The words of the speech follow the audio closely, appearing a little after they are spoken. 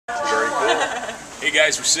Hey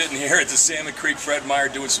guys, we're sitting here at the Salmon Creek Fred Meyer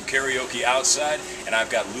doing some karaoke outside, and I've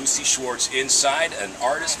got Lucy Schwartz inside, an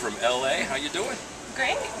artist from LA. How you doing?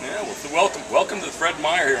 Great. Yeah, well, welcome to the Fred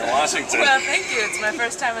Meyer here in Washington. Well, thank you. It's my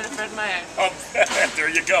first time at a Fred Meyer. Oh, there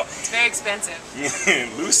you go. It's very expensive.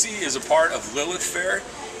 Lucy is a part of Lilith Fair,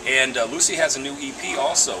 and Lucy has a new EP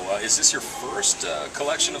also. Is this your first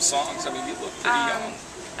collection of songs? I mean, you look pretty young.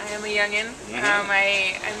 I am a youngin'.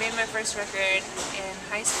 I made my first record in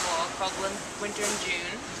high school called Winter in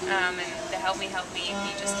June, and the Help Me EP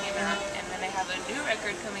just came out, and then I have a new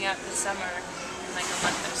record coming out this summer in like a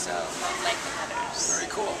month or so called Like the Letters. Very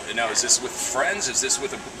cool. And now, is this with friends? Is this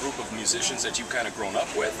with a group of musicians that you've kind of grown up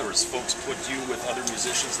with, or has folks put you with other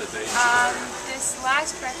musicians that they enjoy? This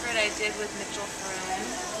last record I did with Mitchell Froome,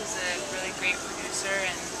 who's a really great producer,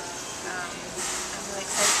 and I'm really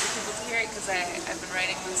excited for people to hear it because I've been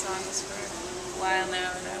writing my songs for a while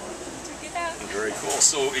now, and I want them to get out. Very cool.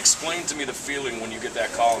 So explain to me the feeling when you get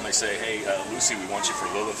that call and they say, hey, Lucy, we want you for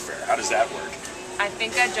Lilith Fair. How does that work? I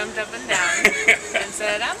think I jumped up and down and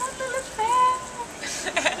said, I'm on Lilith Fair.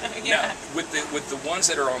 Yeah. Now, with the ones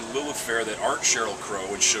that are on Lilith Fair that aren't Sheryl Crow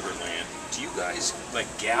and Sugarland, do you guys like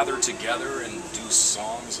gather together and do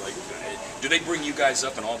songs? Like, do they bring you guys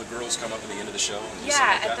up and all the girls come up at the end of the show? And do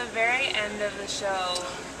yeah, like at the very end of the show,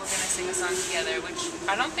 we're going to sing a song together, which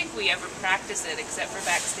I don't think we ever practice it except for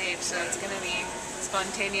backstage, so it's going to be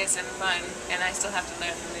spontaneous and fun, and I still have to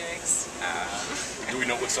learn the lyrics. Do we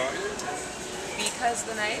know what song it is? Because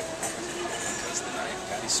the Night. Because the Night,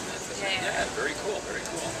 Patti Smith. Yeah, very cool, very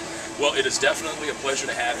cool. Well, it is definitely a pleasure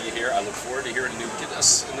to have you here. I look forward to hearing get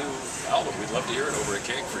us a new album. We'd love to hear it over at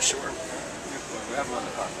KINK for sure. We have one in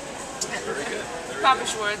the car. Very good. Papa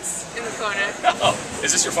Schwartz in the corner. Oh, is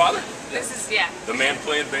this your father? This is, yeah. The man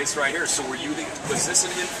playing bass right here. So was this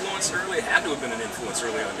an influence early? It had to have been an influence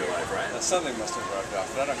early on in your life, right? Something must have rubbed off,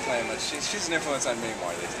 but I don't claim that. She's an influence on me more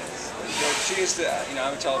these days. She used to,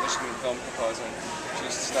 I'm a television and film composer. She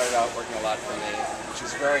used to start out working a lot for me when she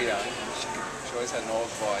was very young. She always had an old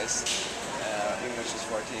voice, even though she was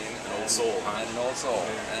 14. An old soul, huh? And an old soul.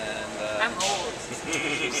 And I'm old.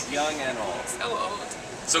 she's young and old. So old.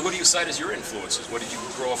 So who do you cite as your influences? What did you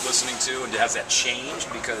grow up listening to, and has that changed?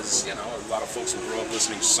 Because, a lot of folks will grow up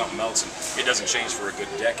listening to something else, and it doesn't change for a good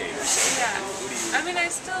decade or so. Yeah. Who do you... I mean, I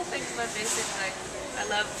still think about basic, like, I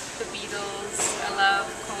love the Beatles, I love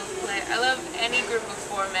Coldplay, I love any group of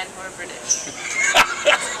four men who are British.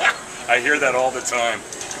 I hear that all the time.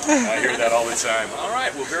 I hear that all the time. All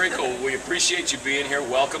right, well, very cool. We appreciate you being here.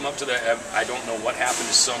 Welcome up to the, I don't know what happened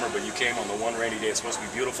this summer, but you came on the one rainy day. It's supposed to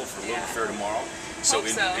be beautiful for Lilith Fair tomorrow. So,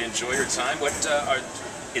 enjoy your time. What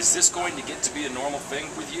is this going to get to be a normal thing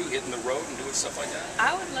with you, hitting the road and doing stuff like that?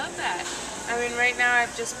 I would love that. I mean, right now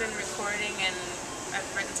I've just been recording, and I've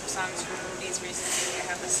written some songs for movies recently.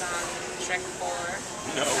 I have a song, Shrek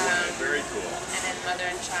 4. No way, very cool. And then Mother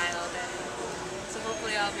and Child, and so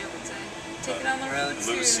hopefully I'll be able to take it on the road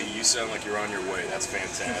soon. Lucy, you sound like you're on your way. That's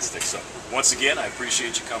fantastic. So, once again, I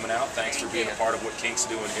appreciate you coming out. Thanks for being a part of what KINK's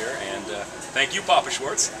doing here, and thank you, Papa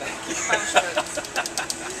Schwartz. Thank you, Papa Schwartz.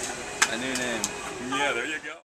 A new name. Yeah, there you go.